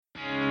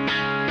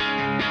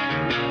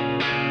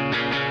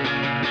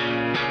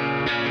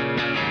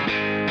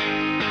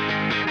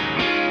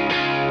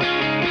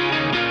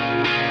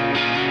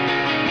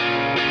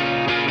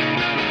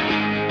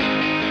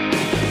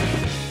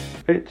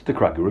the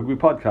Cracky Rugby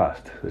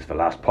Podcast. It's the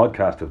last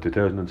podcast of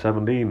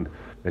 2017.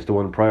 It's the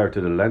one prior to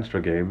the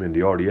Leinster game in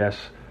the RDS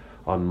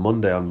on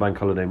Monday, on Bank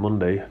Holiday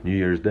Monday, New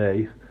Year's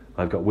Day.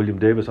 I've got William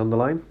Davis on the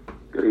line.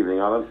 Good evening,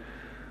 Alan.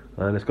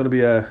 And it's going to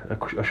be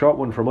a short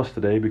one from us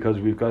today because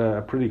we've got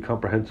a pretty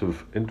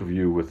comprehensive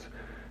interview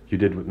you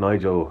did with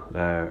Nigel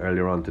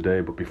earlier on today.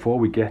 But before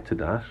we get to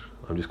that,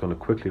 I'm just going to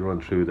quickly run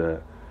through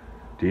the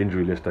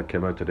injury list that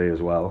came out today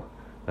as well.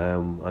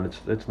 And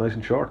it's nice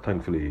and short,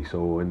 thankfully.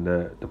 So in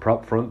the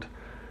prop front,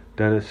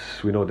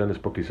 we know Dennis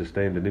Buckley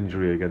sustained an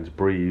injury against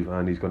Brive,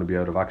 and he's going to be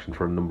out of action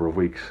for a number of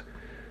weeks.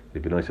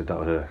 It'd be nice if that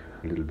was a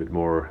little bit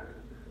more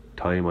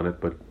time on it,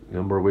 but a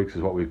number of weeks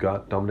is what we've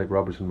got. Dominic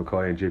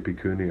Robertson-McCoy and JP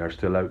Cooney are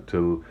still out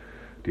till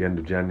the end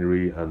of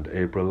January and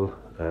April,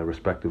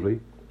 respectively.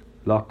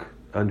 Lock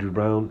Andrew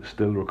Brown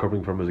still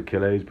recovering from his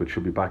Achilles, but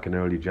should be back in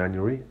early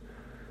January.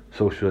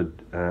 So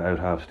should out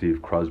half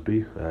Steve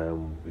Crosby,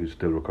 who's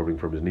still recovering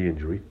from his knee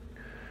injury.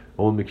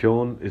 Owen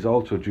McKeown is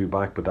also due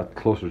back, but that's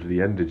closer to the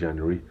end of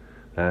January.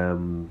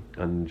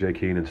 And Jay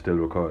Keenan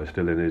still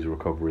in his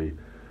recovery,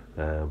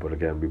 but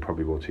again, we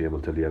probably won't see him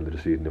until the end of the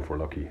season if we're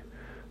lucky.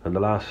 And the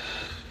last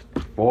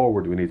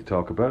forward we need to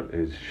talk about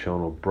is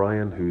Sean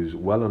O'Brien, who's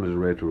well on his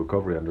way to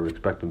recovery, and they're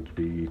expecting to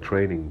be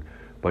training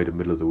by the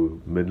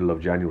middle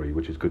of January,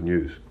 which is good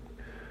news.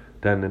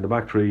 Then in the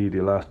back three,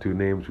 the last two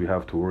names we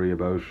have to worry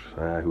about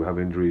who have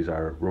injuries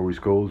are Rory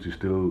Scholes, who's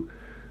still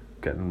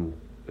getting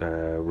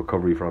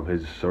recovery from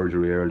his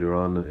surgery earlier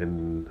on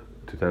in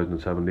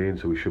 2017,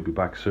 so he should be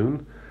back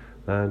soon.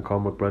 And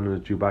Cormac Brennan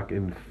is due back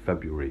in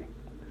February.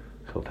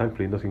 So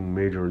thankfully nothing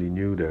majorly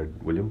new there,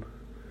 William.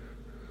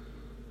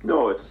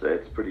 No,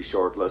 it's pretty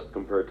short list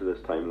compared to this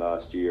time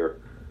last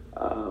year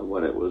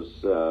when it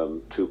was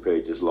 2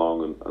 pages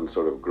long and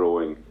sort of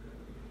growing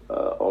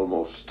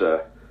almost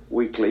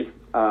weekly.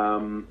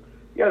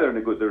 They're in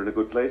a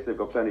good place. They've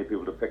got plenty of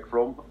people to pick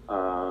from.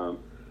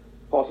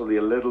 Possibly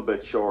a little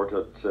bit short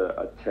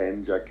at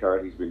 10. Jack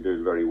Carty's been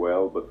doing very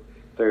well, but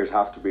players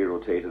have to be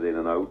rotated in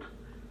and out.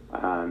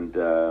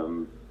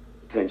 And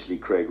potentially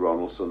Craig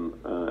Ronaldson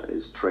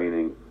is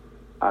training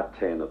at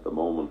 10 at the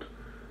moment,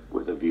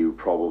 with a view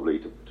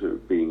probably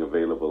to being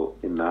available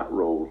in that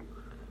role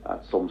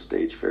at some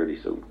stage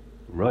fairly soon.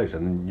 Right,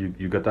 and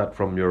you got that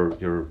from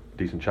your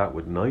decent chat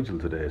with Nigel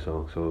today,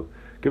 so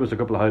give us a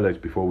couple of highlights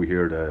before we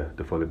hear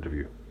the full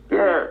interview.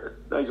 Yeah,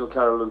 Nigel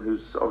Carolan,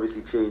 who's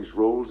obviously changed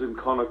roles in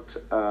Connacht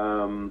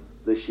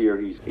this year.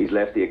 He's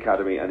left the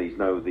academy and he's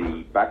now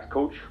the backs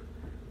coach.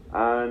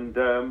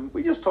 And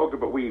we just talked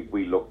about,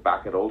 we look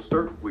back at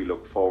Ulster, we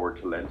look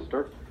forward to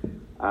Leinster,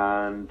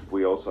 and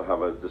we also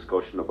have a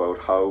discussion about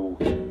how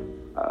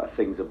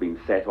things have been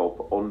set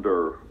up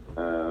under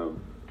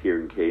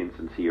Kieran Kane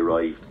since he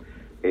arrived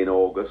in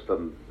August,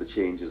 and the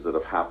changes that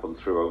have happened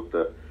throughout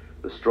the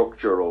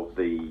structure of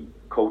the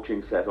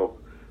coaching setup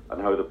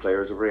and how the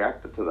players have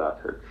reacted to that.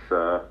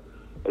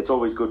 It's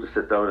always good to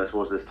sit down, I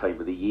suppose, this time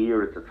of the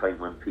year. It's a time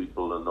when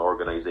people and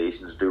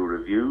organisations do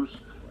reviews.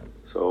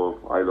 So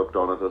I looked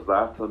on it as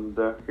that, and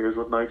here's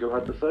what Nigel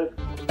had to say.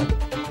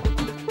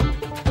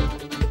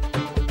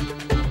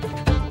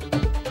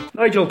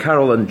 Nigel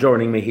Carolan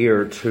joining me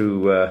here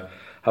to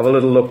have a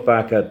little look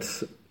back at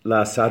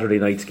last Saturday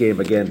night's game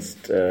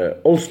against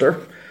Ulster.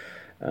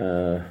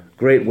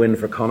 Great win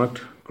for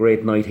Connacht,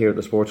 great night here at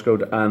the Sports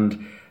Ground,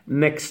 and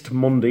next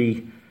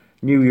Monday,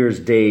 New Year's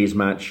Day's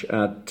match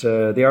at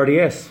the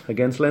RDS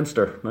against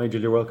Leinster.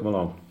 Nigel, you're welcome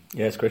along.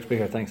 Yeah, it's great to be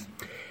here, thanks.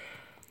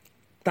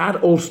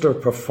 That Ulster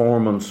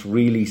performance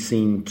really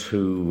seemed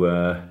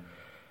to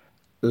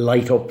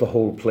light up the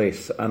whole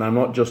place, and I'm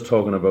not just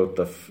talking about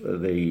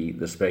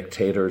the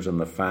spectators and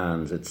the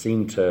fans. It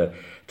seemed to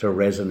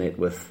resonate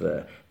with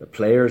the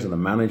players and the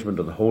management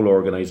of the whole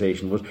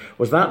organisation.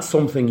 Was that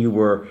something you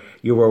were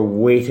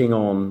waiting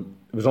on?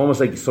 It was almost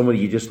like somebody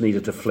you just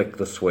needed to flick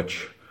the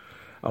switch,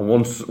 and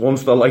once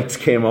the lights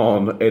came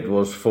on, it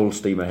was full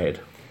steam ahead.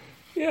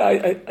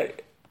 Yeah,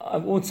 I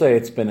won't say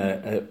it's been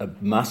a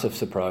massive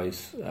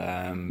surprise.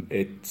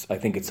 I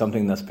think it's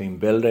something that's been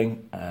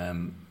building.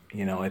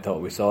 I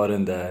thought we saw it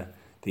in the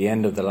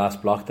end of the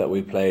last block that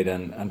we played,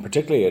 and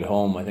particularly at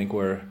home. I think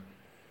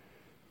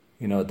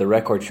the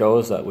record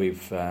shows that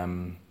we've, I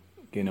don't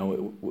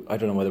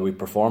know whether we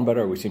perform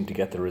better or we seem to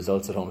get the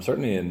results at home.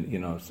 Certainly,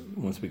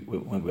 once we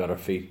got our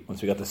feet,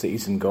 once we got the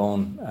season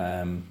going,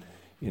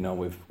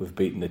 we've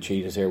beaten the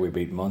Cheetahs here, we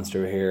beat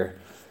Munster here.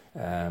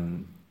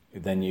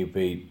 Then you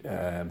beat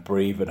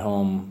Brive at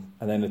home,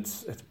 and then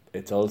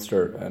it's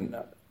Ulster, and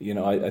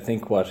I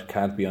think what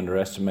can't be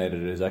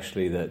underestimated is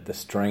actually the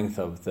strength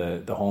of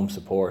the home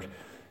support.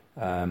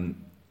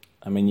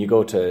 You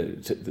go to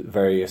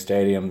various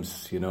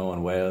stadiums,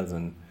 in Wales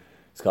and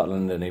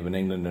Scotland and even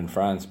England and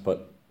France,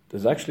 but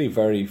there's actually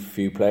very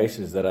few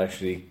places that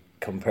actually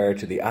compare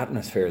to the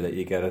atmosphere that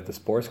you get at the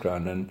sports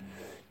ground. And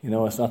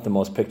it's not the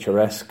most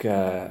picturesque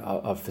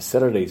of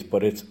facilities,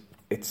 but it's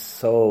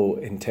so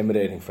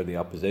intimidating for the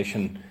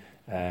opposition.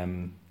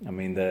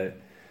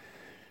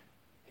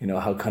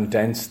 how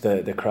condensed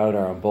the crowd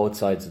are on both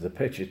sides of the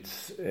pitch.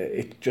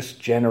 It just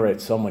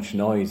generates so much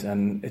noise,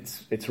 and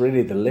it's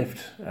really the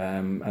lift.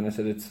 And I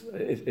said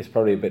it's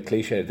probably a bit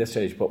cliche at this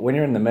stage, but when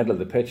you're in the middle of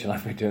the pitch, and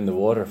I've been doing the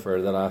water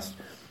for the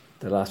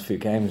last few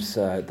games,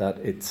 that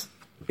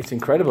it's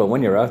incredible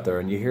when you're out there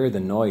and you hear the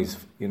noise.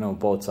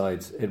 Both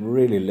sides. It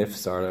really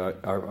lifts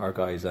our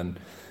guys and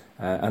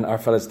our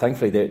fellas.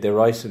 Thankfully, they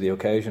rise to the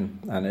occasion,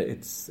 and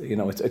it's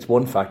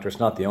one factor. It's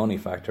not the only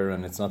factor,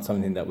 and it's not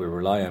something that we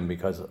rely on,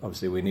 because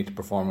obviously we need to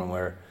perform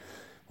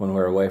when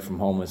we're away from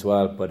home as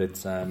well. But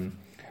it's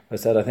I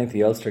said, I think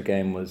the Ulster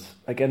game was,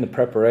 again, the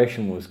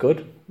preparation was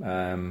good.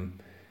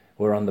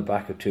 We're on the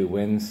back of 2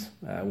 wins,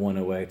 one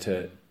away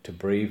to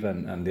Brive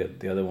and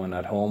the other one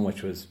at home,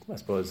 which was, I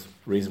suppose,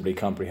 reasonably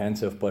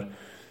comprehensive. But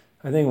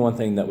I think one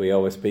thing that we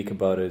always speak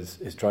about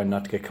is trying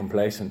not to get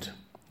complacent.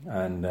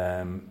 And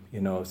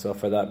so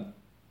for that,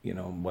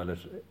 while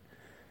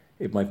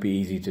it might be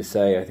easy to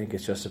say, I think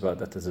it's just about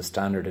that there's a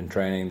standard in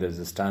training, there's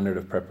a standard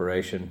of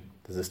preparation,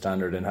 there's a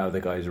standard in how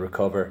the guys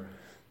recover,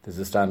 there's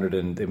a standard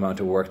in the amount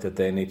of work that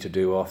they need to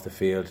do off the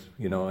field,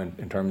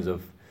 in terms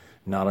of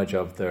knowledge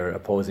of their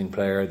opposing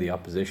player, the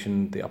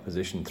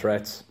opposition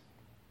threats,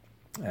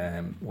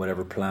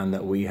 whatever plan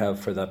that we have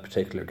for that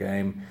particular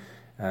game,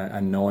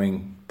 and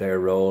knowing their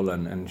role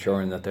and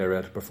ensuring that they're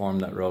able to perform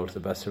that role to the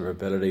best of their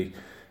ability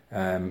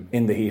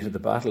in the heat of the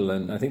battle.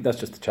 And I think that's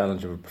just the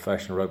challenge of a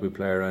professional rugby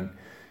player,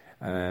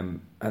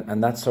 and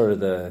that's sort of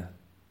the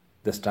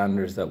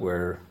standards that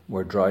we're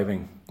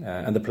driving,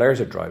 and the players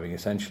are driving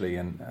essentially.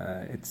 And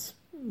it's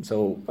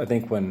so I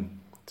think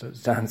to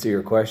answer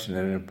your question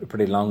in a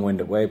pretty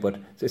long-winded way, but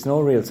it's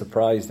no real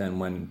surprise then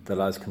when the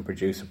lads can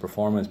produce a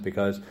performance,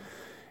 because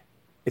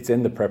it's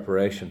in the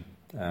preparation,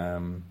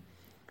 and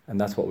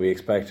that's what we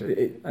expect.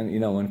 And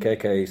when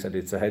KK said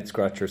it's a head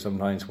scratcher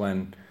sometimes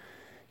when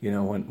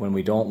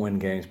we don't win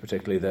games,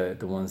 particularly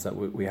the ones that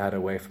we had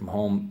away from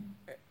home.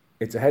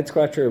 It's a head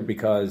scratcher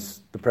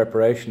because the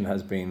preparation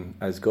has been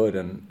as good,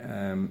 and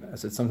I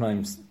said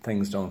sometimes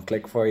things don't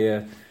click for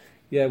you.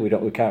 Yeah, we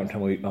can't,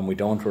 and we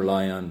don't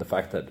rely on the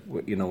fact that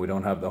we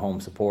don't have the home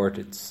support.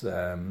 It's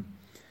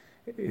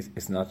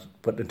not.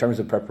 But in terms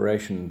of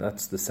preparation,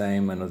 that's the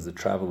same. And as we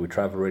travel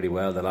really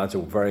well. The lads are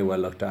very well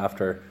looked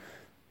after.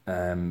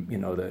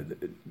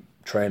 The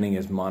training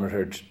is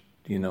monitored,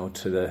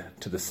 to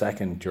the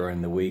second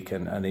during the week,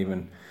 and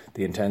even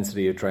the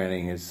intensity of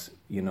training is,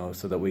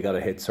 so that we got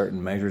to hit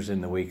certain measures in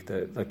the week.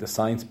 The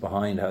science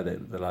behind how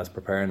the lads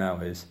prepare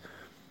now is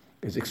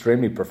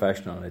extremely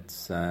professional.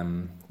 It's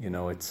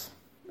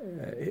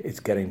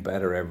it's getting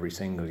better every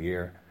single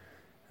year.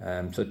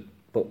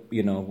 But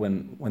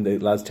when the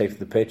lads take to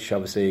the pitch,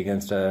 obviously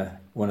against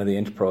one of the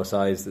Interpro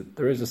sides,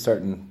 there's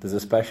a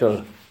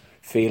special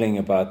feeling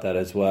about that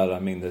as well. I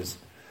mean, there's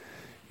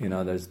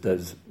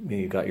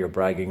you got your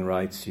bragging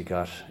rights, you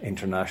got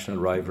international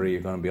rivalry.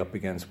 You're going to be up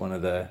against one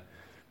of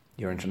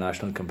your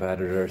international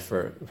competitors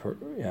for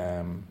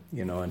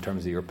in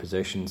terms of your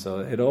position. So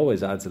it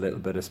always adds a little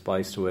bit of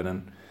spice to it.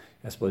 And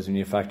I suppose when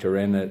you factor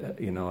in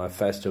a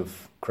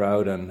festive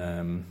crowd and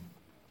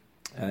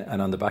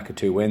on the back of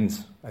 2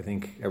 wins, I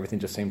think everything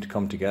just seemed to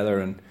come together.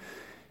 And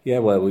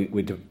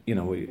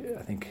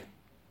I think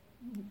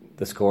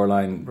the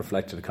scoreline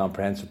reflected a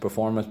comprehensive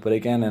performance. But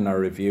again, in our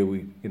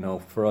review,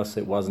 for us,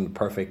 it wasn't a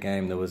perfect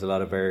game. There was a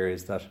lot of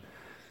areas that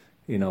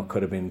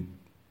could have been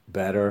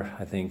better.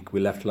 I think we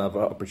left a lot of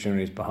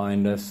opportunities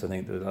behind us. I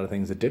think there's a lot of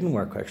things that didn't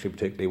work actually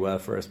particularly well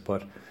for us.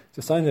 But it's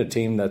a sign of a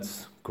team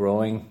that's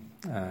growing.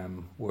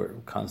 We're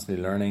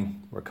constantly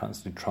learning. We're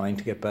constantly trying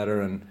to get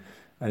better, and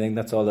I think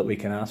that's all that we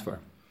can ask for.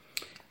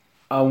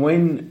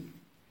 When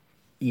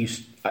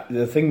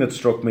the thing that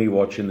struck me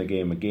watching the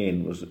game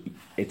again was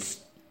it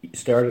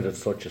started at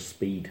such a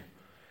speed,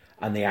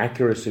 and the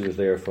accuracy was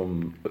there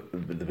from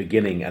the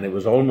beginning, and it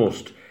was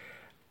almost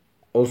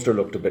Ulster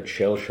looked a bit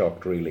shell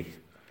shocked really,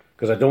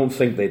 because I don't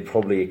think they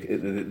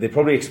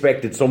probably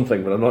expected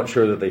something, but I'm not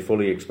sure that they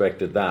fully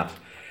expected that.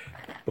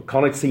 But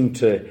Connacht seemed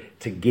to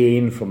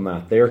gain from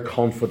that. Their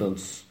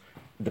confidence,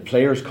 the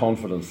players'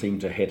 confidence,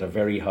 seemed to hit a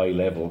very high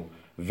level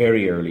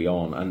very early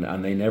on,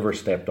 and they never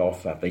stepped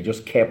off that. They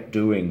just kept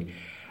doing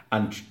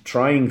and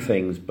trying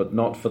things, but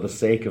not for the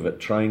sake of it,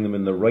 trying them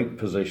in the right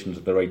positions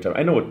at the right time.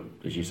 I know,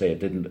 as you say,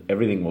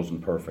 everything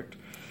wasn't perfect,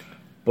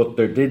 but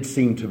there did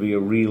seem to be a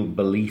real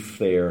belief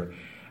there.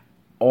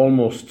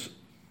 Almost,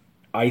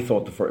 I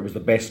thought the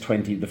first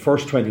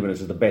 20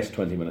 minutes is the best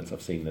 20 minutes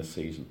I've seen this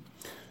season.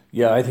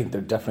 Yeah, I think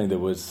there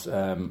was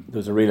a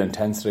real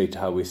intensity to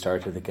how we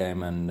started the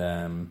game,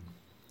 and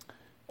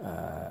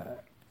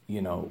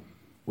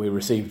we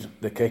received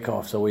the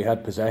kickoff, so we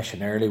had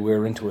possession early. We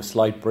were into a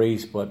slight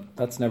breeze, but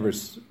that's never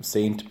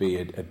seen to be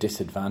a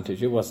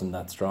disadvantage. It wasn't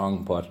that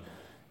strong, but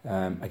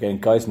again,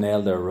 guys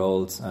nailed their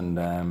roles, and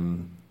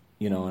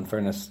in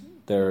fairness,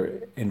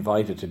 they're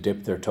invited to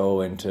dip their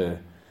toe into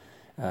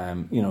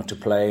to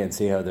play and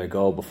see how they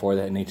go before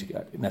they need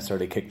to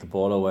necessarily kick the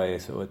ball away.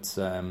 So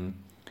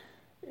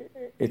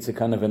it's a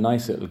kind of a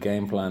nice little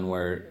game plan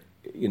where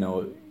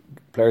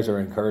players are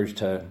encouraged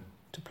to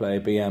play,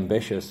 be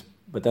ambitious,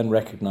 but then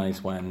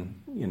recognise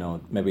when, you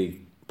know,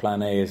 maybe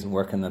plan A isn't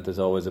working, that there's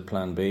always a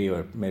plan B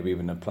or maybe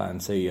even a plan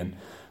C. And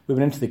we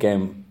went into the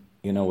game,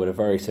 you know, with a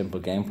very simple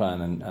game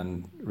plan,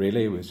 and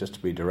really it was just to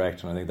be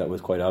direct, and I think that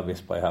was quite obvious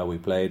by how we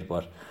played,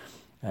 but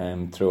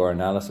through our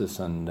analysis,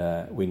 and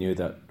we knew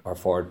that our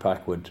forward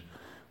pack would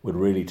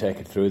really take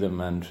it through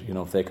them, and, you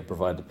know, if they could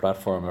provide the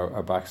platform,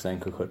 our backs then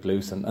could cut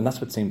loose, and that's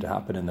what seemed to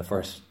happen in the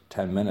first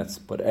 10 minutes.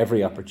 But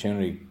every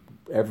opportunity,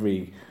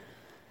 every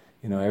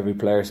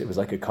player, it was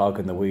like a cog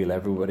in the wheel.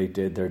 Everybody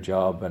did their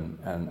job, and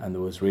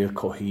there was real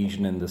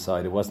cohesion in the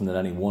side. It wasn't that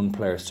any one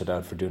player stood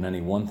out for doing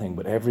any one thing,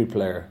 but every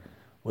player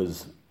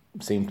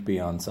seemed to be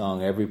on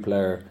song. Every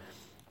player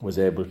was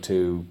able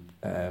to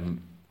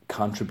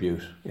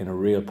contribute in a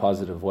real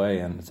positive way,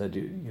 and said,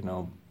 you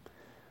know,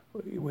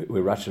 we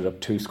ratcheted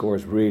up 2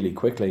 scores really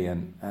quickly,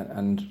 and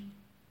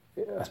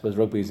I suppose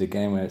rugby is a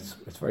game where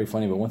it's very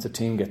funny, but once a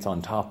team gets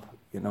on top,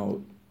 you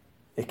know,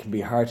 it can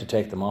be hard to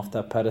take them off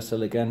that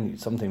pedestal again.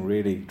 Something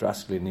really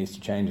drastically needs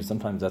to change, and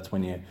sometimes that's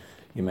when you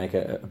make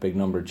a big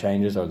number of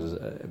changes, or there's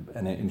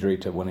an injury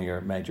to one of your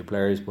major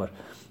players, but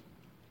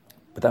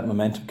that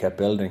momentum kept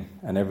building,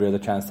 and every other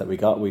chance that we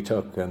got, we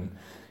took. And,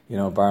 you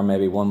know, bar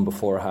maybe one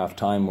before half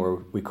time where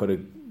we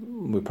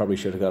probably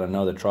should have got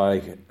another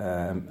try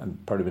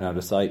and probably been out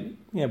of sight.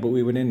 Yeah, but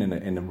we went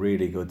in a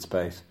really good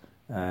space,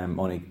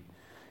 only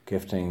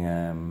gifting,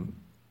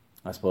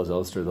 I suppose,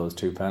 Ulster those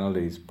 2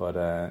 penalties.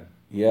 But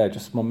yeah,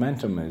 just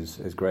momentum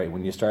is great.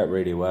 When you start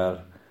really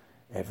well,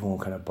 everyone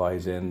kind of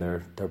buys in.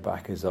 Their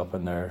back is up,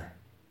 and they're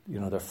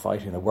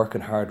fighting. They're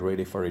working hard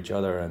really for each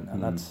other,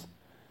 and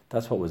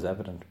that's what was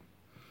evident.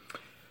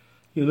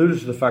 You alluded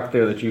to the fact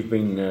there that you've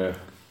been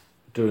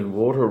doing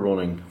water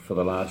running for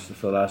the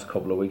last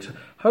couple of weeks.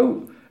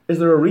 How is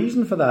there a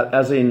reason for that?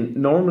 As in,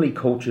 normally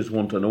coaches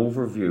want an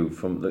overview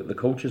from the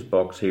coach's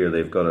box here.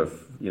 They've got a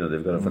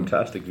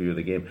fantastic view of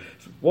the game.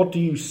 So what do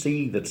you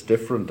see that's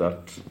different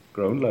at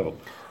ground level?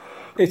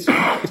 It's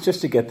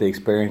just to get the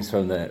experience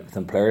from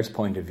the player's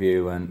point of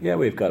view, and yeah,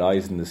 we've got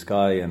eyes in the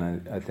sky,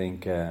 and I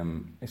think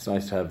it's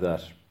nice to have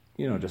that.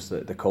 You know, just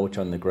the coach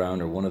on the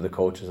ground, or one of the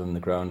coaches on the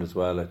ground as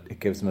well. It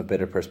gives them a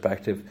bit of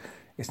perspective.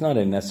 It's not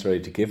necessarily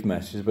to give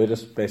messages, but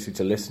just basically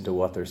to listen to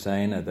what they're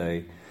saying. Are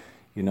they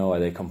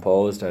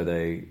composed? Are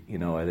they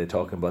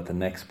talking about the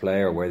next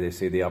play, or where they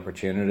see the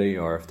opportunity,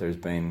 or if there's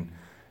been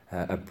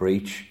a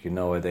breach, you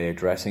know, are they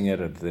addressing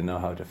it, or do they know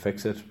how to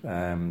fix it?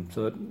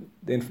 So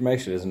the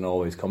information isn't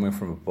always coming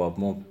from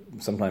above.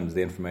 Sometimes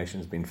the information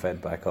is being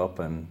fed back up,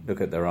 and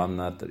look at they're on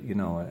that, you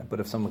know. But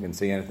if someone can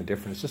see anything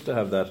different, it's just to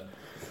have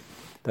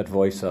that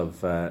voice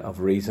of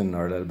reason,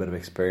 or a little bit of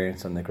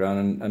experience on the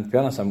ground. And to be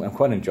honest, I'm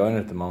quite enjoying it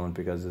at the moment,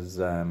 because it's,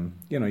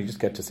 you know, you just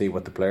get to see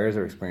what the players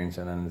are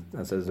experiencing, and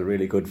there's a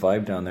really good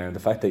vibe down there. And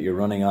the fact that you're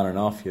running on and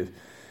off,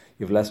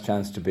 you've less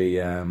chance to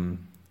be,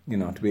 you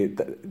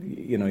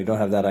don't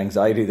have that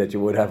anxiety that you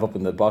would have up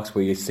in the box,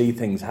 where you see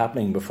things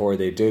happening before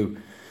they do.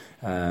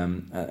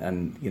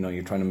 And you know,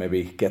 you're trying to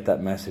maybe get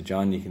that message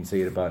on. You can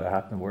see it about it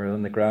happening. Where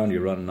on the ground,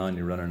 you're running on,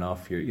 you're running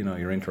off.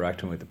 You're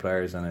interacting with the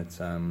players, and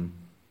it's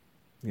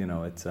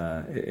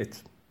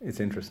it's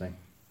interesting.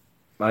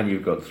 And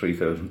you've got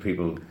 3,000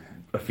 people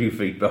a few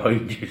feet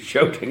behind you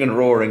shouting and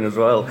roaring as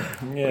well.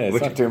 Yeah,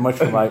 it's not too much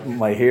for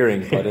my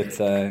hearing, but it's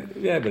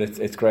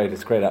it's great.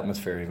 It's great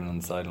atmosphere even on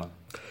the sideline.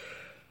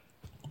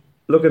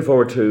 Looking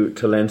forward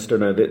to Leinster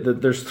now.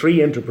 There's 3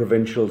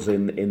 interprovincials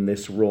in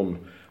this run,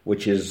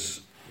 which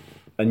is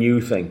a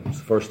new thing. It's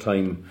the first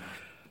time,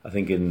 I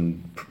think,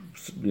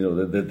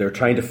 they're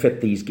trying to fit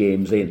these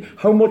games in.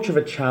 How much of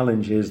a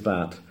challenge is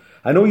that?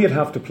 I know you'd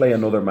have to play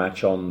another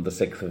match on the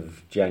 6th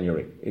of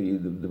January.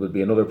 There will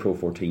be another Pro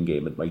 14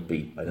 game. It might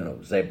be, I don't know,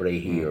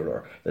 Zebre here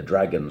or the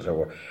Dragons,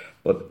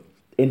 but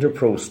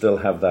Interpros still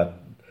have that.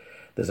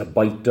 There's a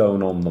bite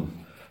down on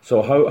them.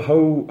 So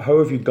how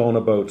have you gone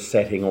about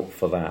setting up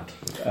for that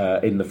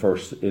in the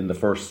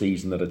first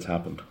season that it's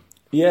happened?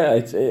 Yeah,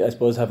 I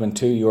suppose having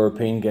 2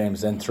 European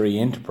games, then 3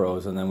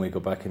 Interpros, and then we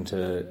go back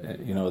into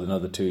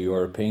another 2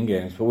 European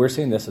games. But we're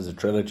seeing this as a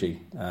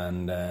trilogy,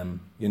 and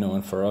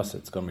and for us,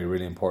 it's going to be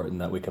really important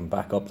that we can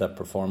back up that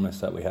performance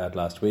that we had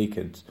last week.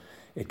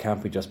 It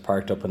can't be just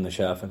parked up on the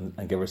shelf and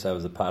give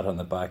ourselves a pat on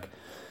the back.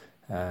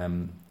 I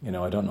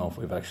don't know if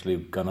we've actually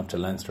gone up to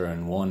Leinster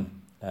and won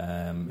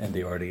in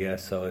the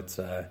RDS, so it's.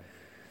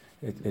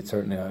 It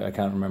certainly, I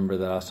can't remember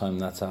the last time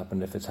that's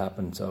happened, if it's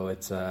happened. So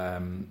it's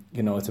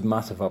it's a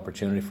massive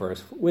opportunity for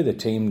us with a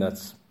team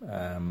that's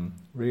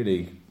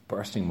really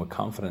bursting with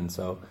confidence.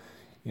 So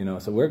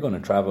so we're going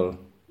to travel,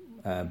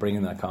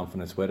 bringing that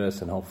confidence with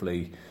us, and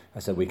hopefully,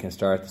 I said, we can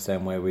start the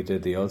same way we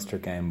did the Ulster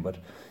game. But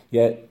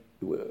yeah,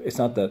 it's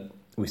not that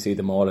we see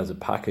them all as a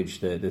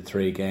package. The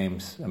 3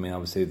 games. I mean,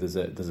 obviously there's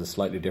a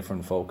slightly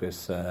different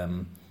focus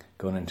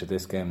going into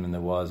this game than there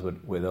was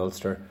with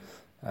Ulster.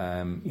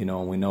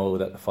 We know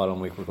that the following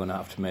week we're going to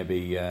have to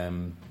maybe,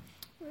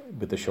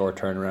 with the short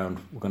turnaround,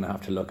 we're going to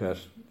have to look at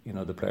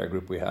the player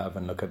group we have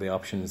and look at the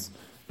options.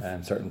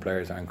 Certain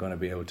players aren't going to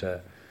be able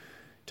to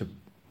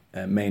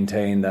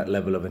maintain that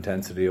level of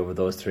intensity over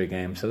those 3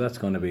 games. So that's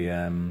going to be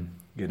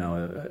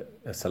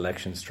a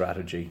selection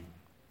strategy,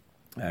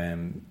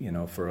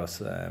 for us,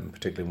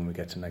 particularly when we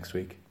get to next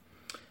week.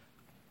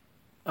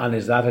 And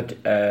is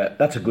that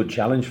that's a good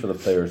challenge for the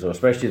players, though,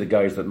 especially the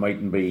guys that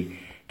mightn't be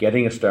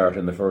getting a start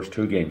in the first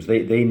 2 games.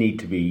 They need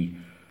to be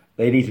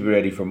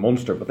ready for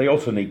Munster, but they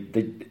also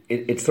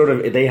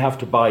they have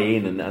to buy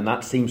in, and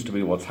that seems to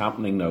be what's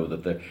happening now.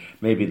 That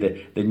maybe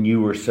the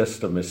newer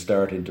system is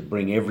starting to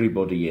bring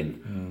everybody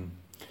in.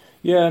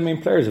 Yeah, I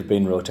mean, players have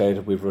been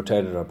rotated. We've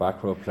rotated our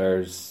back row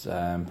players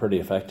pretty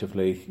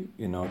effectively,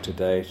 to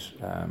date.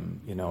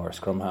 Our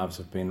scrum halves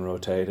have been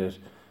rotated.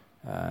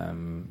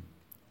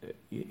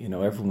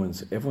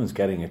 Everyone's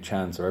getting a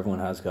chance, or everyone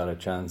has got a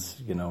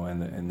chance,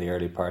 in the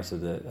early parts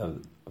of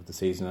the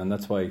season, and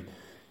that's why,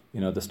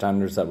 the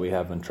standards that we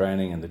have in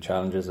training and the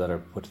challenges that are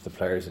put to the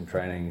players in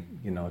training,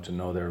 to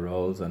know their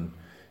roles and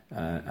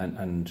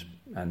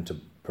to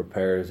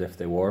prepare as if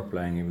they were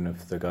playing, even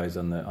if the guys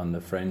on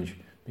the fringe,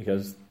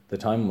 because the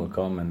time will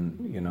come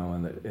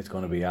and it's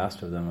going to be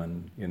asked of them,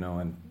 and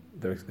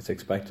it's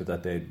expected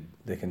that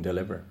they can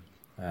deliver.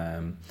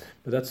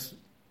 But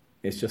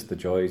it's just the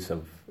joys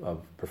of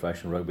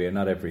professional rugby, and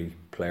not every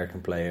player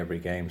can play every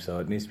game, so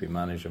it needs to be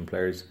managed. And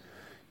players,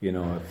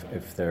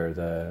 if they're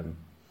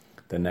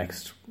the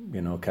next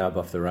cab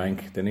off the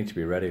rank, they need to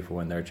be ready for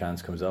when their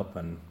chance comes up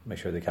and make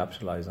sure they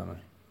capitalise on it.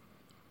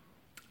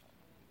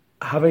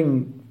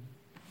 Having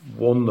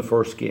won the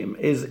first game,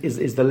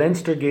 is the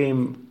Leinster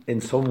game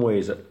in some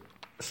ways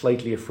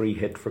slightly a free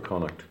hit for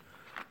Connacht,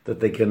 that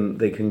they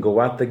can go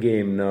at the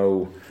game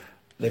now?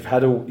 You've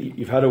had a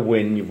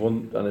win, you've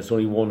won, and it's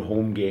only one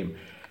home game.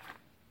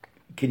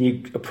 Can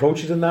you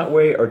approach it in that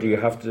way, or do you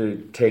have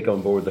to take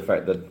on board the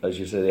fact that, as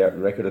you say, the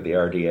record of the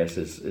RDS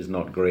is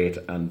not great,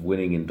 and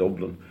winning in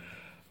Dublin,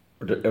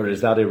 or is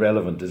that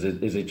irrelevant? Is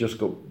it just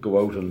go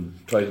out and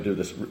try to do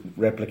this,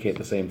 replicate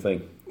the same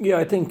thing? Yeah,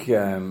 I think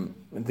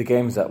the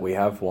games that we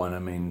have won, I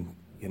mean,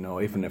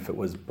 even if it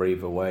was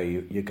Brive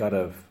away, you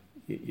gotta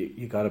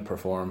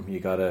perform, you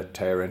gotta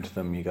tear into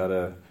them, you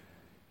gotta.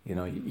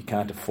 You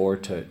can't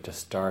afford to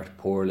start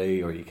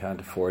poorly, or you can't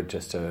afford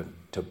just to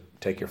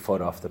take your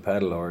foot off the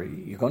pedal, or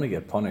you're going to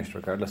get punished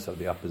regardless of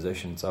the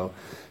opposition. So,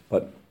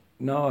 but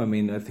no, I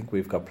mean, I think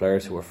we've got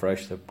players who are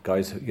fresh. The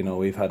guys,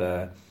 we've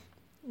had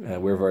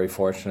we're very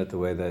fortunate the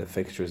way the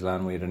fixtures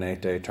land. We had an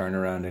 8-day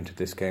turnaround into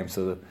this game,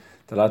 so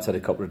the lads had a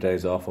couple of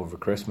days off over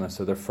Christmas,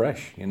 so they're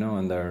fresh,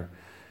 and they're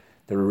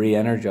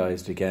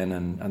re-energised again.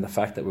 And the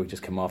fact that we've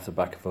just come off the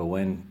back of a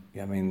win,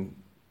 I mean,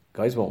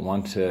 guys won't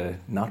want to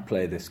not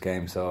play this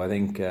game, so I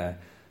think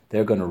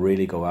they're going to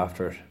really go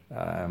after it.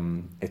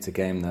 It's a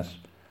game that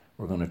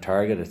we're going to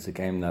target. It's a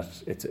game that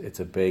it's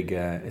a big.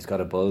 It's got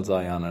a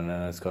bullseye on it,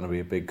 and it's going to be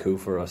a big coup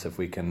for us if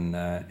we can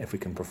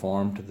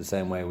perform to the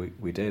same way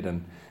we did,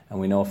 and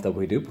we know if that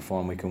we do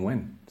perform, we can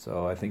win.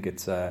 So I think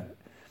it's a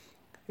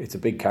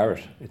big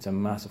carrot. It's a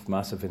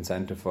massive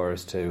incentive for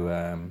us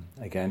to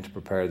again to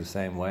prepare the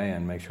same way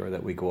and make sure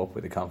that we go up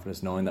with the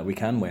confidence, knowing that we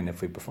can win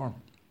if we perform.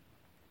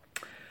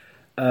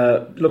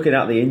 Looking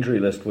at the injury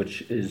list,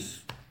 which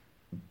is,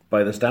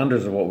 by the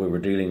standards of what we were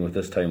dealing with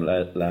this time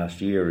last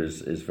year,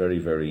 is very,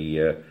 very.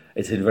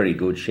 It's in very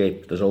good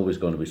shape. There's always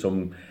going to be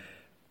some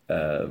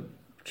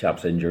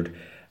chaps injured.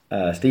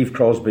 Steve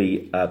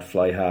Crosby at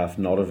fly half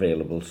not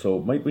available. So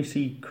might we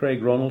see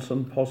Craig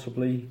Ronaldson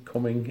possibly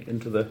coming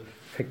into the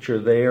picture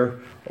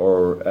there,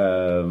 or?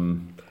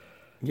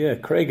 Yeah,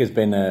 Craig has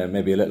been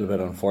maybe a little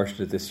bit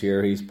unfortunate this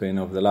year. He's been,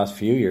 over the last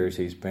few years,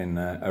 he's been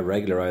a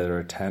regular, either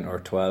a 10 or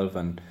 12,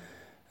 and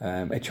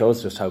it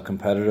shows just how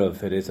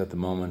competitive it is at the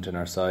moment in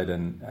our side.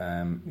 And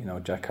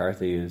Jack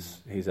Carthy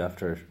he's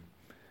after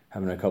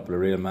having a couple of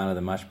real man of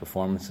the match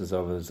performances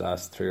over his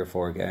last 3 or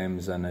 4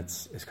 games, and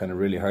it's kind of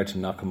really hard to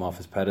knock him off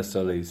his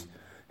pedestal.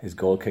 His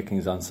goal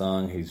kicking's on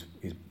song. He's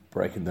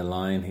breaking the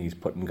line. He's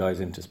putting guys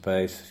into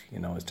space.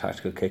 His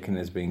tactical kicking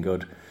has been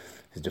good.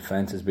 His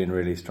defence has been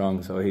really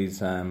strong. So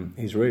he's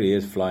really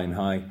is flying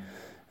high.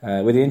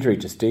 With the injury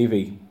to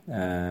Stevie,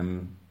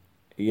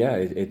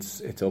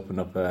 it's opened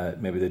up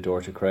maybe the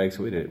door to Craig.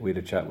 So we had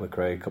a chat with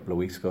Craig a couple of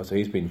weeks ago. So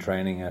he's been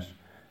training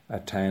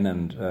at 10,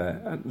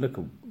 and look,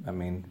 I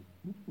mean,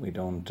 we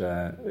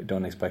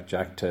don't expect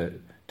Jack to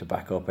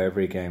back up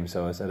every game.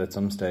 So I said at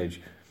some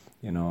stage,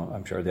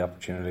 I'm sure the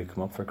opportunity will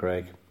come up for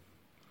Craig.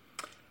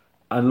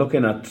 And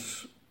looking at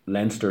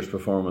Leinster's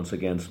performance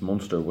against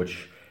Munster,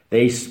 which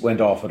they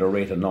went off at a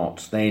rate of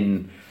knots,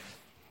 then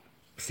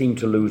seemed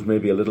to lose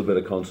maybe a little bit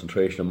of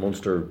concentration, and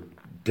Munster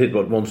did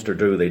what Munster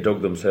do. They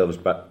dug themselves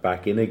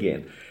back in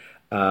again.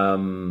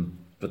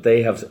 But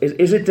they have.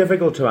 Is it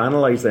difficult to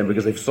analyse them,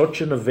 because they've such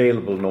an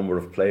available number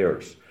of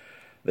players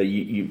that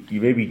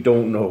you maybe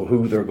don't know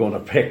who they're going to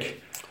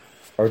pick,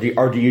 or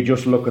do you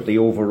just look at the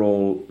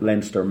overall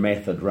Leinster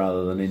method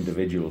rather than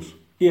individuals?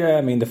 Yeah,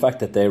 I mean, the fact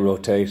that they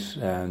rotate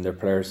their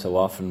players so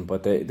often,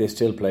 but they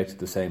still play to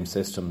the same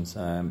systems,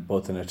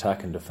 both in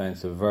attack and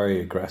defence, a very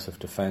aggressive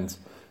defence,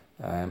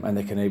 and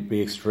they can be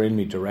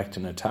extremely direct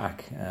in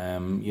attack,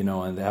 and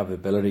they have the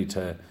ability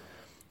to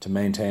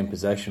maintain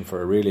possession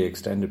for a really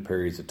extended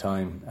periods of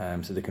time,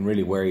 so they can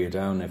really wear you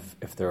down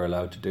if they're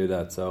allowed to do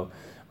that. So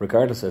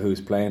regardless of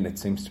who's playing, it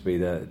seems to be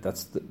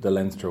that's the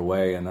Leinster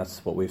way, and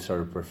that's what we've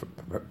sort of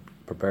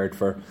prepared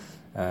for.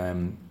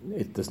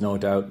 There's no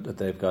doubt that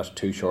they've got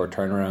 2 short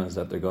turnarounds,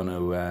 that they're going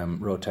to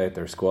rotate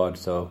their squad,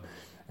 so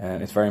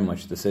it's very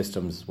much the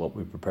systems what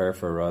we prepare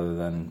for rather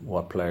than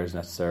what players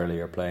necessarily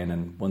are playing.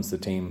 And once the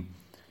team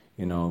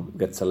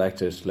get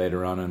selected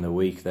later on in the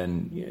week,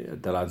 then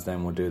the lads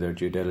then will do their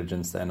due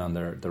diligence then on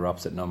their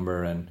opposite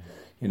number and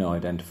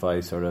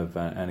identify sort of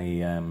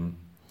any of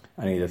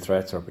the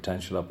threats or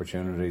potential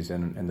opportunities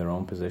in their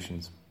own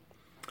positions.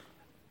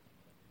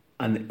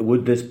 And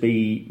would this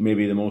be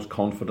maybe the most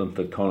confident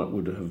that Connacht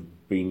would have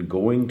been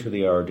going to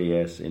the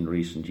RDS in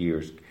recent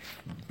years,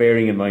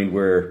 bearing in mind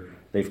where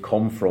they've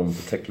come from,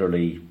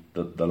 particularly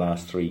the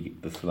last three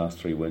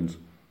wins?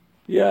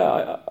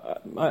 Yeah,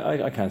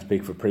 I can't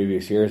speak for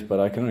previous years,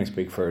 but I can only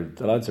speak for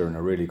the lads are in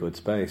a really good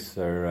space.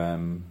 They're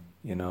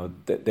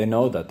they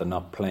know that they're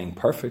not playing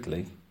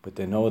perfectly, but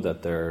they know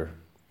that they're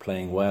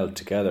playing well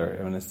together.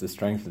 I mean, it's the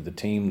strength of the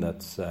team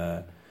that's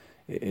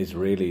is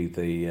really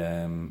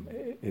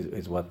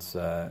is what's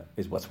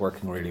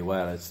working really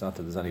well. It's not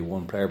that there's only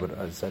one player, but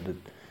as I said, that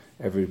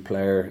every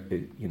player,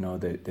 they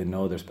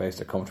know their space.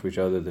 They're comfortable with each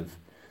other.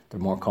 They're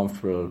more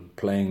comfortable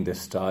playing this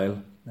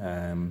style,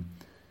 and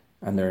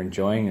they're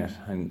enjoying it.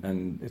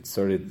 And it's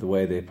sort of the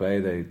way they play.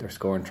 They're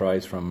scoring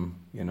tries from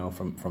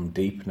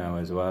deep now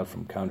as well,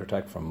 from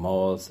counter-attack, from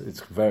mauls.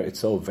 It's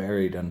so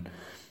varied, and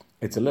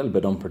it's a little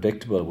bit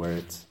unpredictable. Where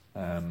it's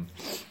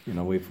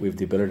we've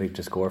the ability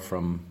to score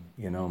from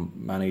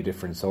many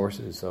different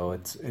sources, so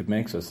it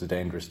makes us a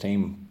dangerous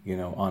team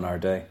on our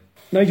day.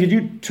 Nigel,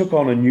 you took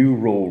on a new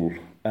role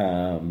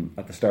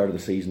at the start of the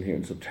season here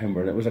in September,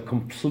 and it was a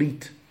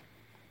complete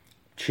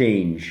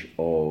change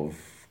of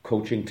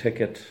coaching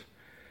ticket,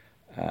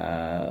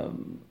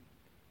 and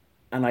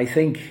I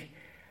think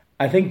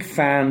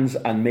fans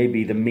and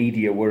maybe the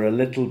media were a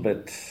little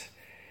bit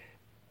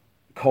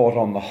caught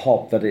on the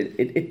hop that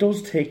it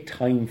does take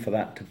time for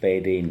that to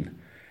bed in.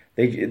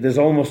 There's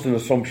almost an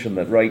assumption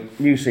that, right,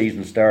 new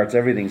season starts,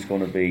 everything's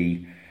going to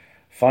be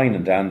fine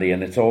and dandy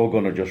and it's all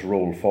going to just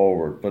roll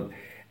forward. But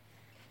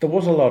there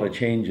was a lot of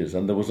changes,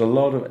 and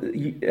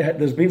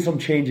there's been some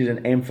changes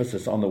in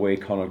emphasis on the way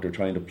Connacht are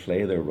trying to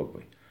play their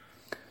rugby.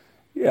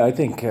 Yeah, I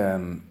think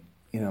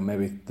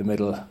maybe the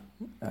middle,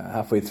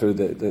 halfway through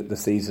the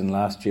season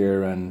last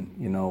year, and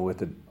with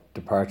the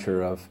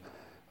departure of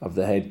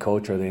the head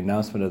coach, or the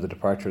announcement of the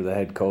departure of the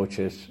head coach,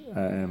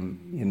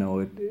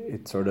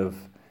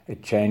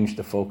 it changed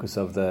the focus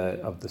of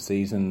the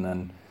season,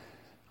 and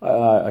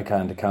I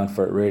can't account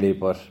for it really.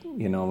 But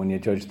when you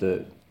judge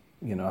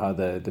how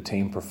the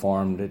team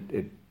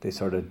performed, they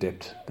sort of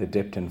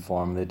dipped in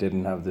form. They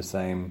didn't have the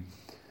same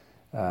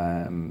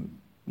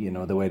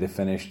the way they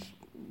finished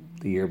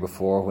the year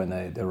before when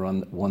they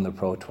won the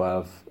Pro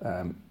 12.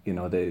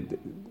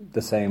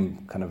 The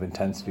same kind of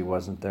intensity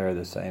wasn't there,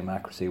 the same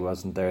accuracy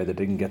wasn't there. They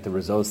didn't get the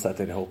results that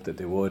they'd hoped that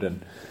they would,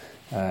 and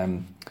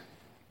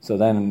so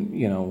then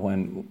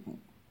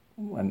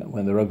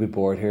when the rugby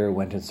board here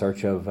went in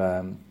search of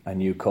a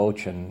new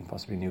coach and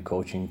possibly a new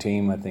coaching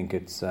team, I think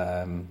it's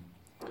the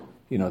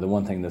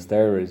one thing that's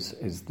there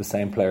is the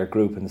same player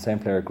group, and the same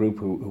player group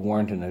who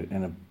weren't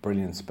in a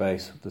brilliant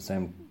space, the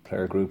same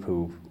player group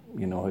who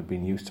had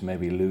been used to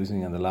maybe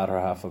losing in the latter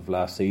half of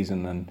last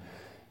season. And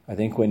I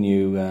think when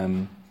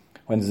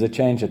there's a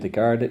change at the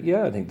guard,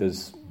 I think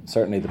there's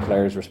certainly the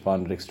players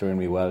responded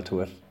extremely well to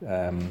it.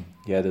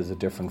 There's a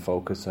different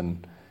focus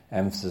and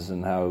emphasis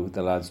on how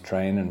the lads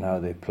train and how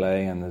they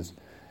play, and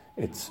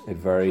it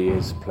very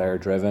is player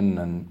driven,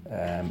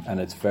 and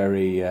it's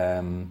very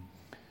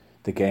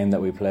the game that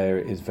we play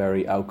is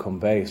very outcome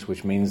based,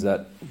 which means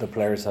that the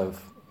players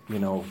have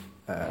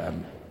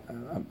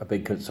a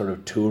big sort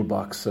of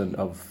toolbox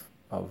of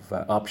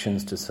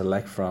options to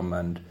select from,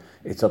 and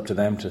it's up to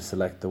them to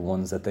select the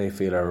ones that they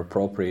feel are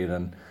appropriate.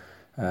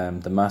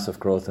 And the massive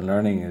growth and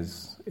learning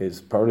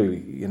is probably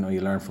you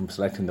learn from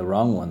selecting the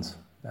wrong ones.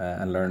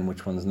 And learn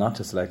which ones not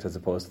to select as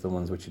opposed to the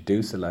ones which you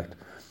do select.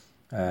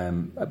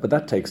 But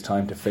that takes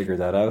time to figure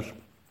that out.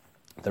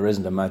 There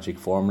isn't a magic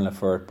formula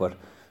for it, but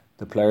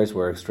the players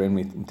were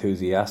extremely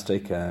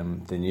enthusiastic.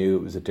 They knew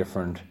it was a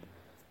different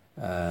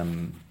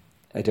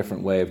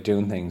way of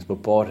doing things,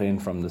 but bought in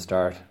from the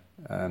start.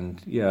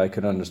 And I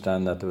could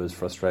understand that there was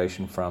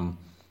frustration from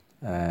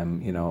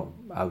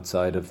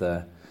outside of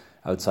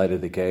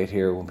the gate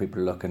here when people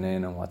are looking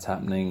in and what's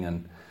happening,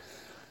 and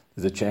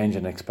there's a change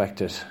and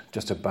expect it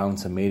just to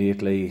bounce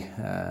immediately.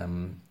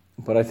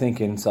 But I think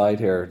inside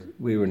here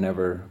we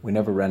never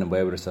ran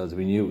away with ourselves.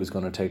 We knew it was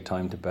going to take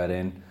time to bed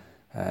in.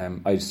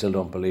 I still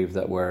don't believe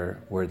that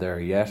we're there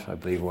yet. I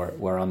believe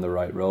we're on the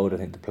right road. I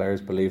think the players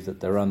believe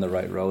that they're on the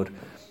right road.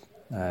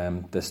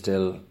 There's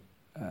still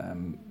a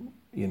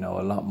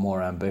lot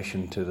more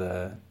ambition to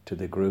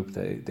the group.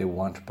 They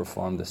want to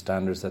perform. The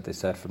standards that they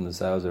set for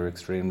themselves are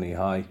extremely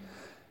high,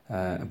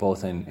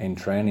 both in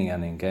training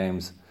and in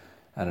games,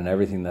 and in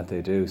everything that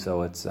they do.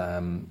 So it's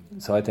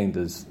so I think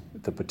there's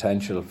the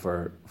potential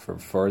for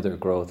further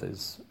growth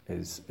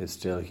is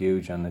still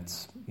huge, and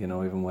it's, you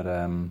know, even with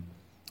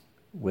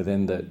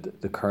within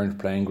the current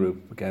playing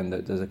group, again,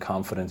 there's a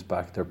confidence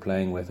back. They're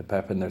playing with a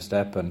pep in their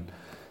step, and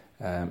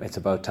it's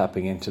about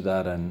tapping into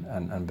that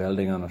and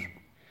building on it.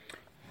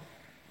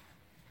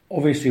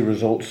 Obviously,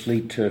 results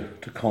lead to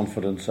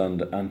confidence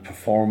and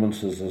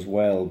performances as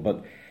well,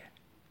 but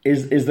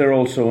is there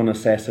also a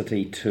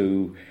necessity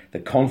to, the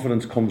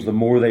confidence comes the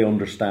more they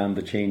understand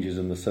the changes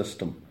in the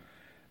system,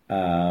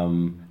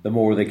 the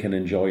more they can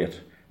enjoy it,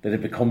 that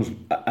it becomes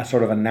a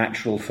sort of a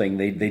natural thing.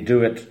 They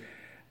do it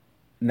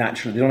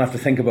naturally. They don't have to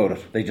think about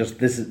it.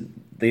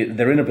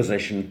 They're in a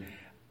position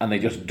and they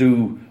just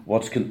do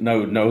what's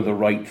now the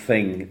right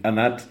thing. And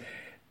that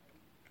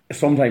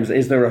sometimes,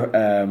 is there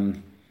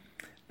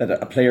that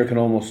a player can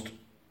almost,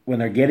 when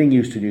they're getting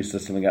used to a new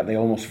system like that, they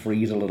almost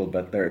freeze a little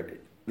bit.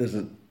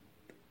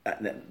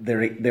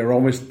 They're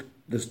almost,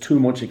 there's too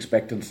much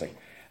expectancy,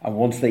 and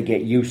once they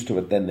get used to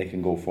it, then they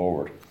can go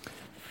forward.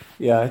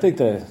 Yeah, I think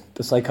the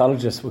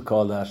psychologists would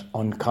call that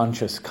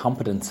unconscious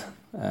competence,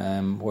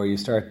 where you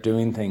start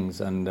doing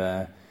things and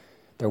they're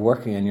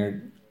working,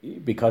 and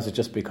because it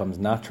just becomes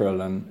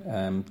natural.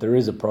 And there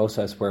is a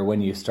process where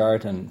when you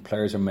start and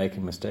players are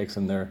making mistakes,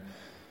 and they're,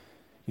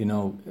 you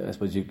know, I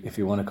suppose if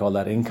you want to call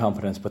that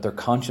incompetence, but they're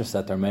conscious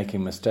that they're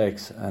making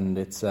mistakes, and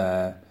it's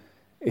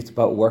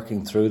about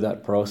working through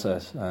that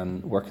process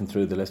and working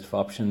through the list of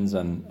options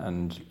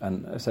and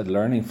I said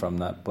learning from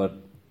that. But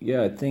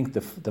yeah, I think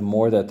the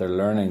more that they're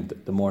learning,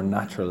 the more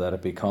natural that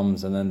it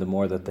becomes, and then the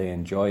more that they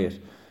enjoy it.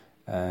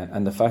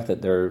 And the fact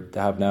that they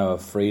have now a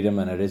freedom,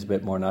 and it is a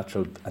bit more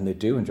natural, and they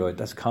do enjoy it.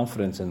 That's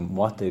confidence in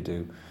what they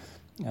do,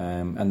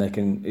 and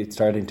it's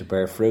starting to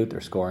bear fruit.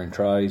 They're scoring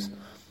tries.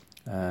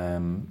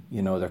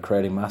 You know, they're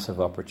creating massive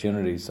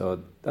opportunities.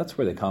 So that's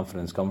where the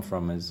confidence comes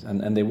from,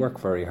 and they work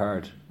very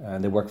hard,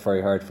 and they work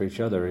very hard for each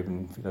other.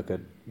 Even if you look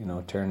at, you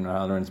know, Tiernan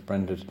O'Halloran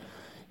sprinted,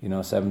 you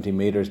know, 70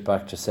 metres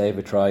back to save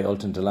a try.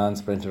 Ultan Dillane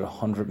sprinted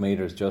 100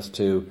 metres just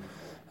to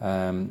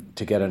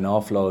get an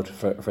offload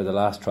for the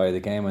last try of the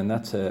game, and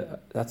that's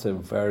a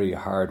very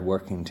hard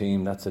working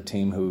team. That's a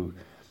team who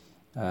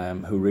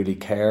really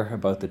care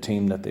about the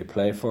team that they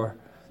play for.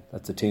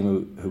 That's a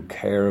team who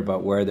care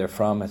about where they're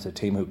from. It's a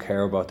team who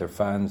care about their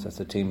fans. It's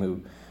a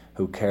team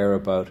who care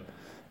about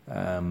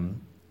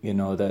you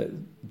know,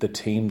 the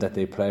team that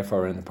they play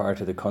for in the part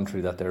of the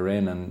country that they're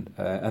in,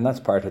 and that's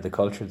part of the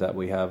culture that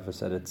we have. I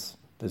said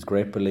there's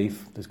great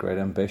belief, there's great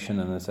ambition,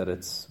 and I said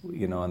it's,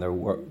 you know, and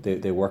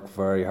they work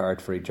very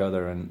hard for each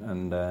other,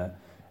 and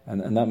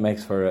that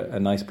makes for a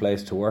nice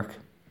place to work.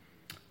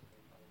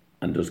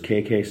 And does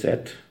KK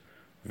set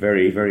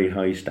very, very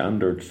high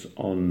standards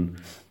on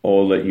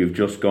all that you've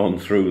just gone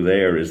through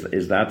there?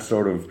 Is that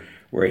sort of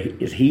where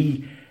is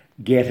he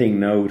getting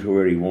now to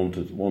where he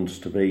wants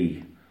to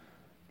be?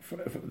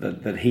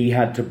 That he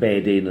had to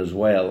bed in as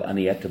well, and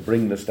he had to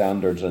bring the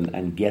standards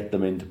and get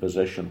them into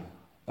position.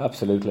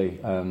 Absolutely,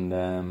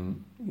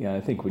 and yeah,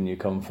 I think when you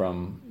come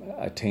from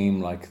a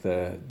team like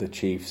the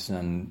Chiefs,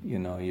 and you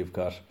know, you've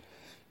got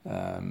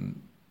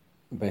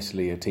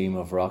basically a team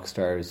of rock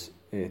stars,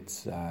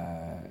 it's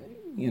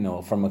you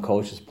know, from a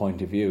coach's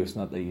point of view, it's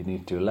not that you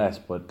need to do less,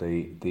 but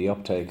the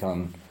uptake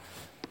on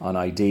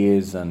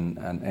ideas and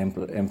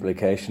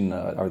implication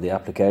or the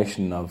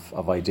application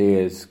of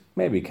ideas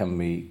maybe can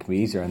be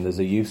easier, and there's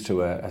a use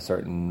to a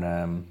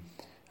certain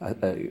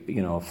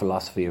you know,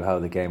 philosophy of how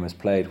the game is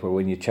played, where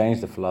when you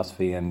change the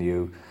philosophy and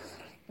you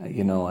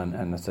know,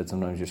 and I said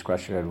sometimes you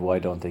scratch your head, why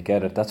don't they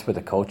get it? That's where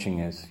the coaching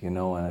is, you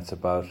know, and it's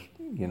about,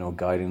 you know,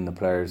 guiding the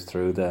players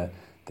through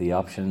the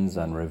options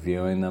and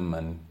reviewing them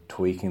and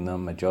tweaking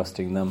them,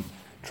 adjusting them,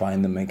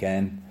 trying them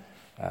again.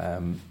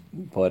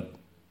 But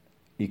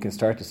you can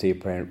start to see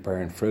it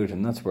bearing fruit,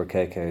 and that's where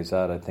KK is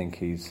at. I think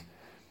he's,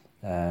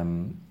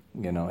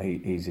 you know,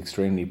 he's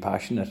extremely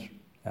passionate.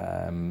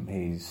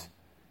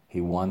 He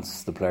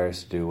wants the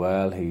players to do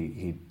well.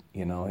 He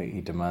you know,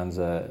 he demands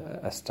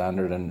a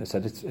standard, and I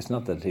said it's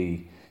not that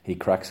he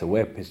cracks a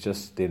whip. It's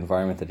just the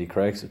environment that he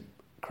creates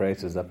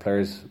is that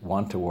players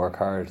want to work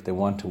hard. They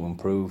want to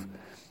improve.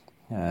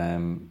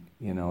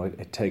 You know,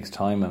 it takes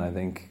time, and I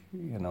think,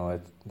 you know,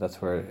 that's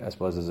where, I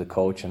suppose, as a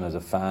coach and as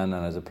a fan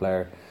and as a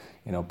player,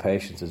 you know,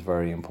 patience is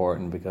very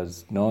important,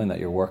 because knowing that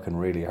you're working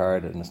really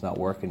hard and it's not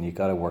working, you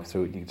got to work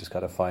through it. You just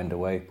got to find a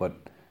way, but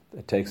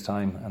it takes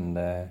time, and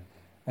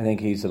I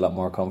think he's a lot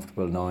more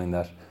comfortable knowing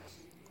that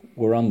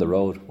we're on the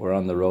road. We're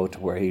on the road to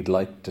where he'd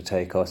like to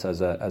take us as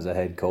a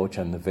head coach,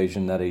 and the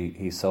vision that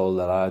he sold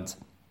the lads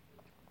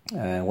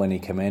when he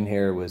came in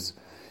here was,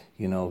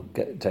 you know,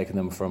 taking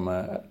them from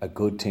a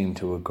good team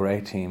to a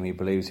great team. He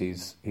believes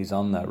he's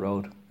on that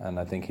road, and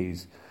I think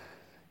he's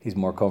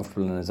more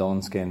comfortable in his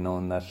own skin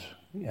knowing that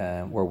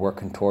we're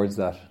working towards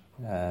that.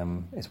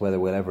 It's whether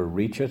we'll ever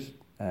reach it.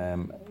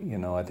 You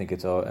know, I think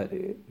it's all,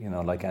 you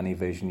know, like any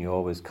vision, you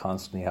always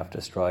constantly have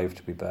to strive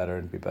to be better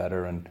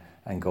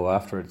and go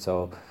after it.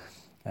 So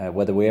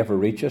whether we ever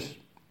reach it,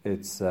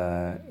 it's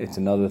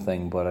another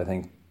thing. But I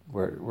think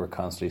we're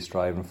constantly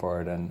striving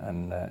for it,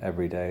 and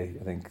every day,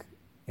 I think,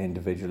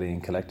 individually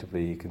and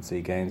collectively you can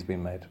see gains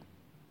being made.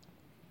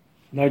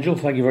 Nigel,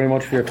 thank you very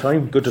much for your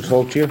time. Good to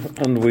talk to you,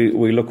 and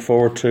we look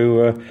forward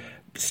to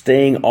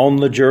staying on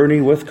the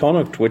journey with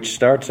Connacht, which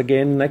starts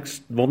again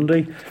next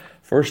Monday,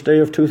 first day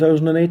of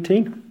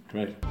 2018.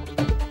 Right.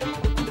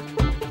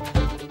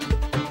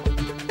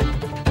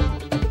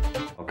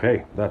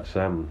 Okay,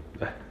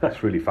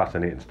 that's really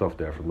fascinating stuff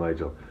there from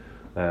Nigel.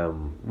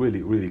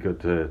 Really good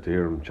to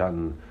hear him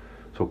chatting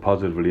so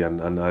positively,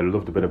 and I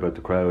loved a bit about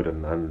the crowd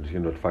and you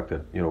know, the fact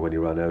that, you know, when he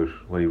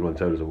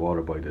runs out as a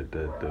water boy,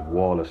 the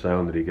wall of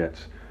sound that he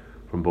gets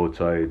from both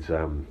sides.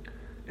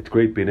 It's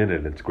great being in it,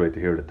 and it's great to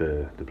hear that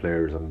the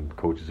players and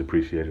coaches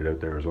appreciate it out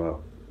there as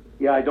well.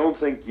 Yeah, I don't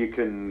think you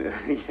can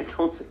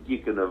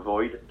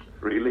avoid it,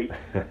 really.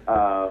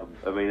 I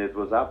mean, it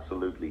was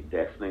absolutely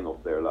deafening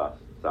up there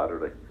last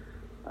Saturday.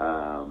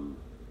 A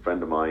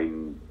friend of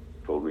mine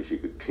told me she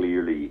could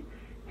clearly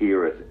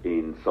hear it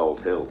in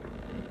Salt Hill,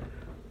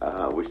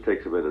 which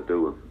takes a bit of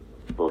doing.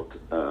 But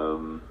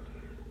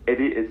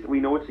we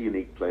know it's a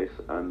unique place,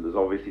 and there's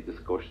obviously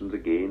discussions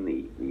again,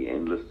 the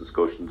endless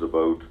discussions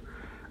about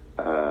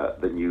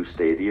the new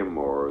stadium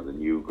or the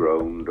new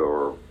ground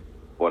or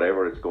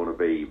whatever it's going to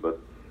be. But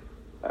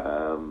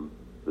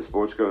the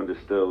sports ground is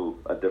still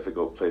a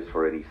difficult place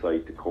for any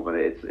side to come in.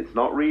 It's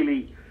not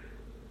really.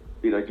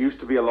 You know, it used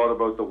to be a lot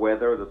about the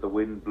weather, that the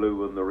wind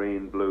blew and the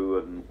rain blew,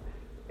 and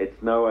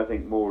it's now, I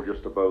think, more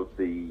just about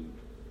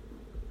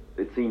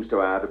it seems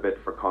to add a bit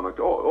for Connacht.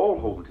 All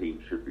home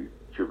teams should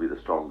be the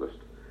strongest,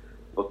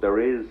 but there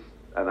is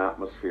an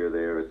atmosphere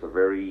there. It's a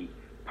very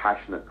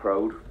passionate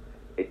crowd.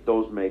 It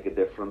does make a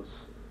difference.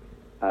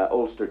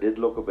 Ulster did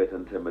look a bit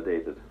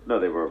intimidated. No,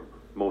 they were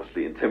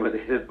mostly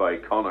intimidated by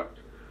Connacht,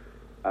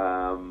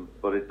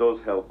 but it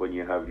does help when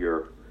you have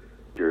your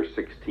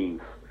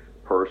 16th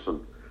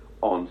person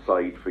on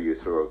side for you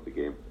throughout the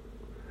game.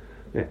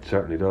 It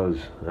certainly does.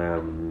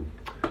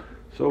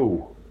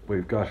 So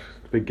we've got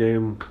the big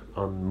game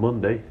on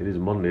Monday. It is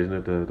Monday, isn't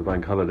it? The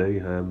bank holiday.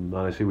 And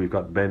I see we've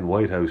got Ben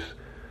Whitehouse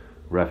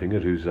reffing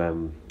it, who's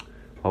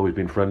always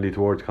been friendly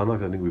towards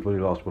Connacht. I think we've only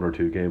lost 1 or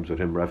 2 games with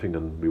him reffing,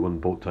 and we won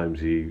both times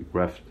he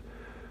reffed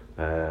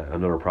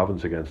another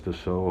province against us.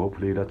 So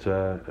hopefully that's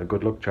a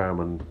good luck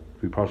charm, and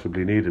we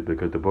possibly need it,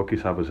 because the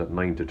bookies have us at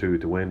 9-2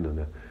 to win,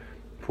 and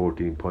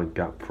 14-point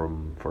gap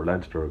for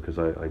Leinster, because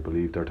I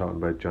believe they're talking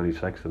about Johnny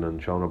Sexton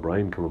and Sean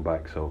O'Brien coming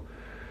back, so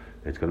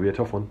it's going to be a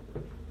tough one.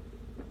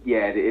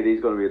 Yeah, it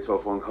is going to be a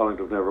tough one. Connacht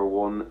have never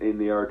won in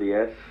the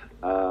RDS,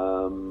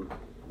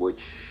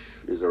 which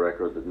is a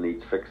record that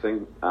needs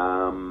fixing.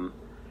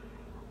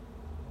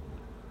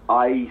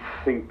 I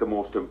think the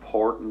most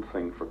important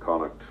thing for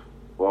Connacht,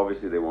 well,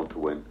 obviously they want to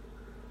win,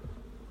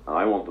 and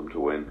I want them to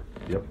win.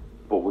 Yep.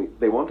 But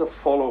they want to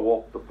follow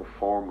up the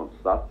performance.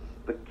 That's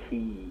the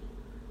key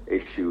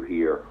issue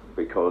here,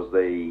 because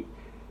they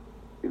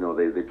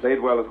played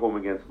well at home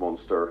against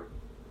Munster,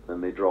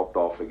 then they dropped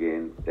off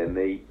again, then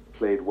they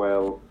played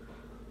well,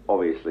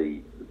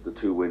 obviously, the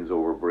 2 wins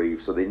over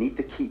Brive. So they need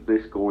to keep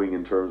this going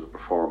in terms of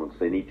performance.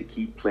 They need to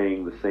keep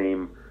playing the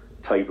same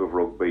type of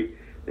rugby.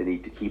 They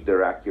need to keep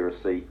their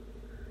accuracy,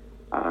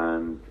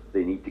 and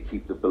they need to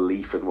keep the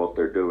belief in what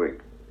they're doing.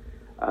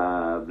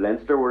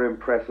 Leinster were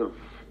impressive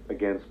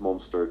against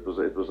Munster. It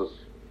was a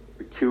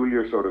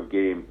peculiar sort of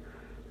game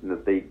in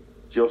that they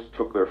just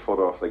took their foot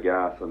off the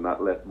gas, and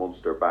that let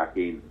Munster back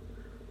in,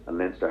 and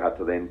Leinster had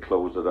to then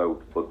close it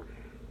out. But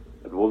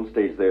at one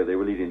stage there, they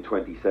were leading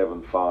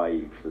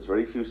 27-5. There's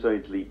very few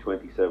sides lead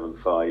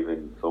 27-5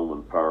 in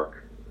Thomond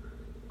Park,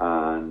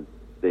 and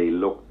they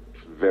looked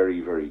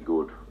very, very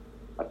good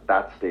at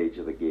that stage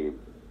of the game.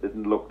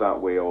 Didn't look that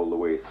way all the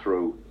way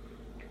through,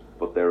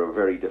 but they're a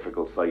very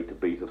difficult side to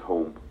beat at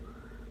home.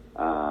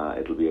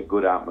 It'll be a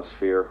good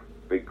atmosphere,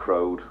 big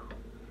crowd,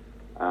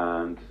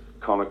 and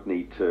Connacht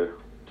need to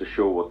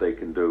show what they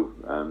can do,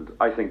 and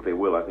I think they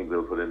will. I think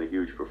they'll put in a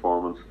huge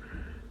performance.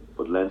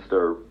 But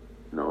Leinster,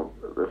 you know,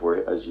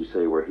 as you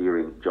say, we're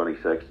hearing Johnny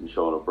Sexton,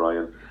 Sean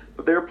O'Brien,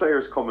 but their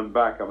players coming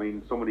back. I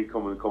mean, somebody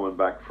coming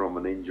back from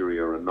an injury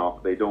or a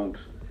knock,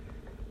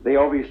 they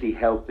obviously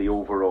help the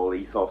overall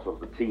ethos of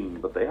the team,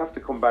 but they have to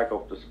come back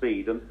up to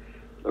speed. And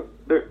look,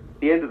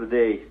 at the end of the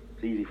day,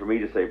 it's easy for me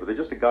to say, but they're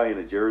just a guy in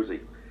a jersey.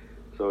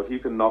 So if you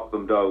can knock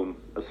them down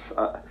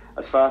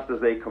as fast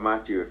as they come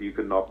at you, if you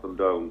can knock them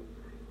down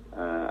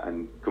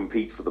and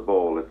compete for the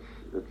ball,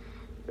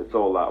 it's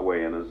all that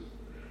way. And as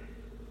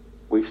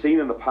we've seen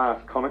in the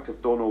past, Connacht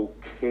have done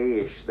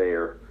okay-ish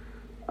there,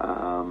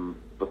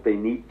 but they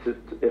need to,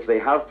 if they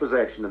have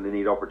possession and they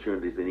need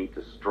opportunities, they need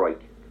to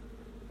strike.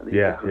 And they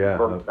need to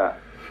convert that.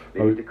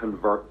 They need to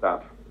convert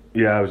that.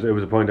 Yeah, it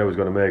was a point I was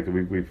going to make.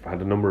 We've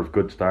had a number of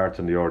good starts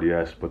in the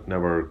RDS, but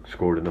never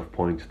scored enough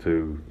points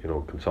to, you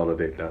know,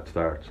 consolidate that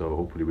start. So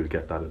hopefully we'll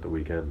get that at the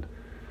weekend.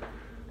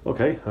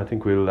 Okay, I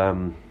think we'll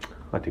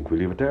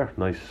leave it there.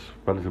 Nice,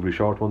 relatively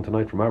short one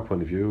tonight from our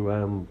point of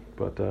view,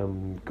 but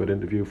good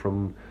interview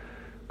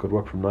good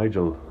work from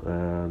Nigel,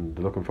 and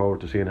looking forward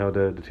to seeing how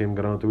the team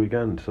get on at the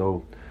weekend.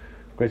 So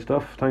great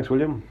stuff. Thanks,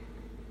 William.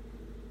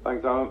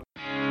 Thanks, Alan.